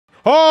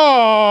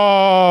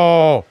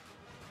Oh!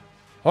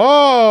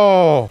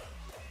 Oh!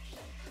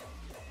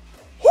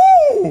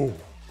 Woo!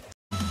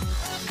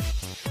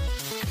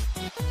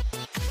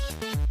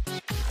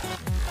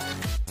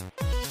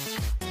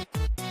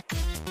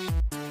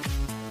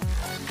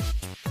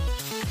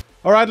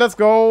 All right, let's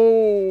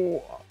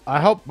go. I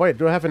hope. Wait,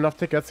 do I have enough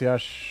tickets? Yeah, I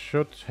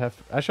should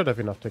have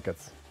enough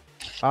tickets.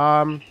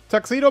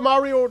 Tuxedo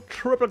Mario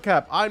triple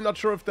cap. I'm not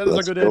sure if that is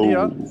a good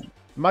idea.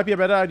 Might be a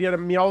better idea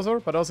than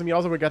Meowser, but also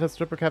Meowser will get his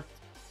triple cap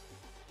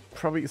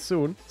probably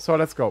soon. So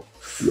let's go.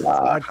 Yeah,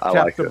 I tapped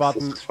like the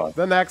this. button.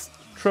 The next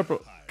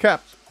triple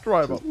cap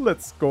driver.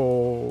 Let's go.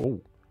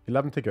 Oh,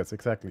 11 tickets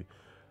exactly.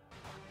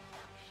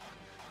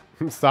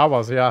 Star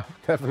Wars, yeah,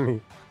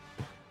 definitely.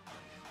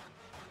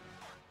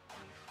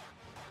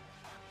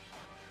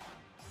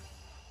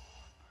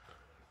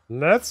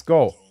 Let's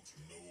go.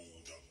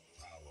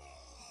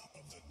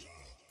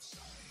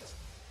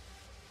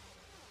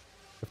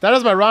 If that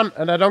is my run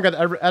and I don't get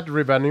ad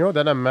revenue,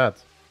 then I'm mad.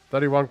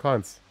 31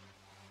 coins.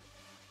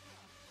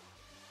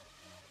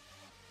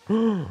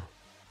 I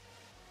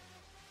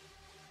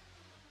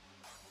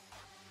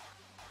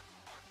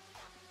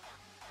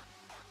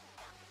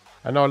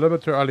know, a little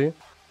bit too early.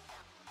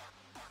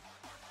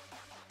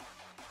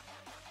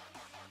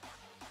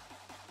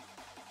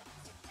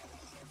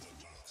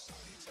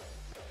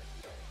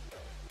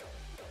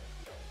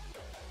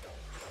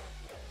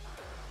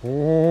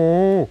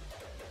 Ooh.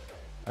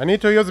 I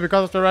need to use it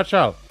because of the red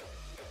shell.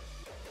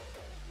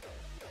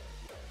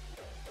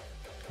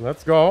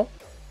 Let's go.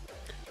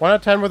 1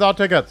 at 10 without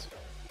tickets.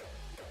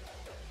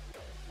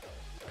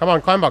 Come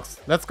on, coin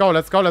box. Let's go,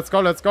 let's go, let's go,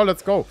 let's go,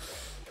 let's go.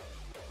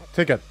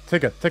 Ticket,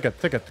 ticket,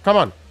 ticket, ticket. Come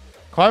on.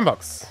 Coin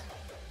box.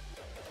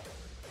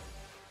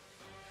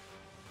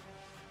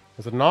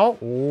 Is it now?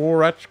 Oh,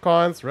 red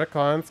coins, red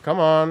coins. Come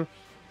on.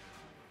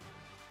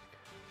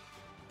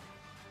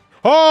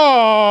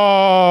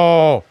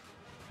 Oh!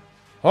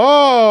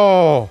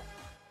 Oh!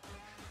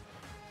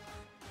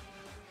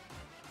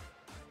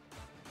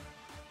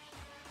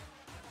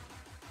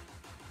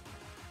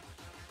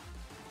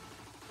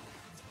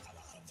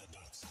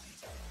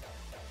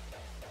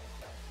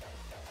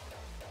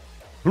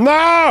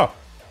 No!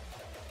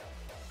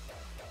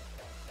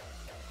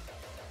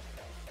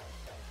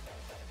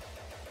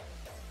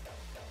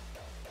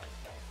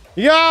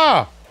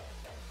 Yeah!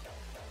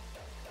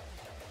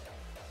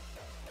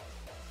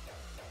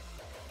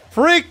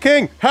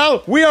 Freaking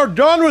hell, we are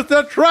done with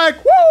that track.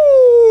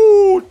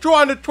 Woo!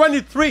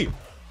 223.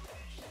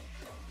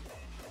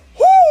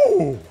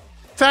 Woo!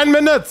 10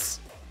 minutes.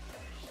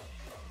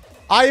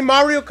 I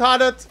Mario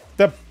Karted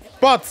the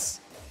bots.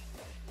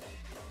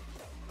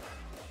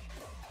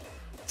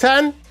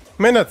 10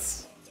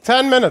 minutes.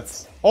 10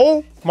 minutes.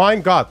 Oh my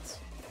god.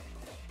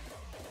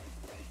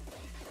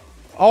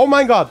 Oh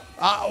my god.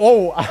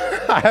 Oh,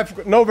 I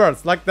have no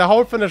words. Like, the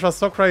whole finish was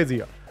so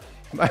crazy.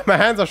 My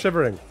hands are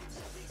shivering.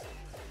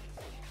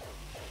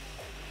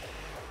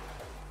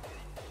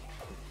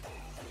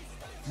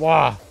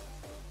 Wow.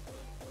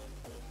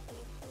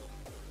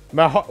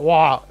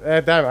 Wow.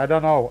 Damn, I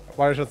don't know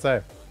what I should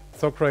say.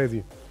 So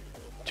crazy.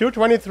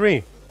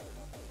 223.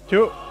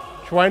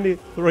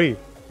 223.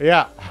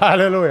 Yeah.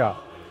 Hallelujah.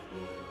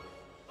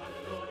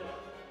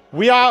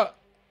 We are...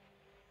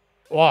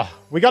 Wow.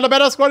 We got a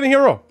better score than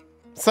Hiro.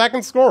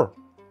 Second score.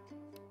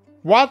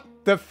 What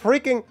the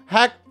freaking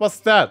heck was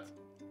that?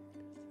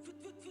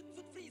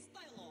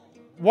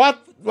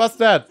 What was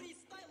that?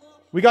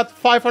 We got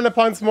 500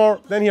 points more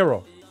than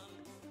Hiro.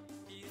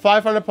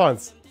 500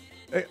 points.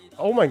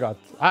 Oh my god.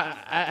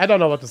 I don't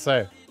know what to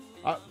say.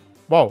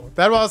 Whoa.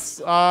 That was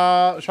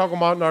Choco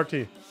Mountain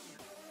RT.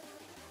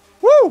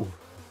 Woo!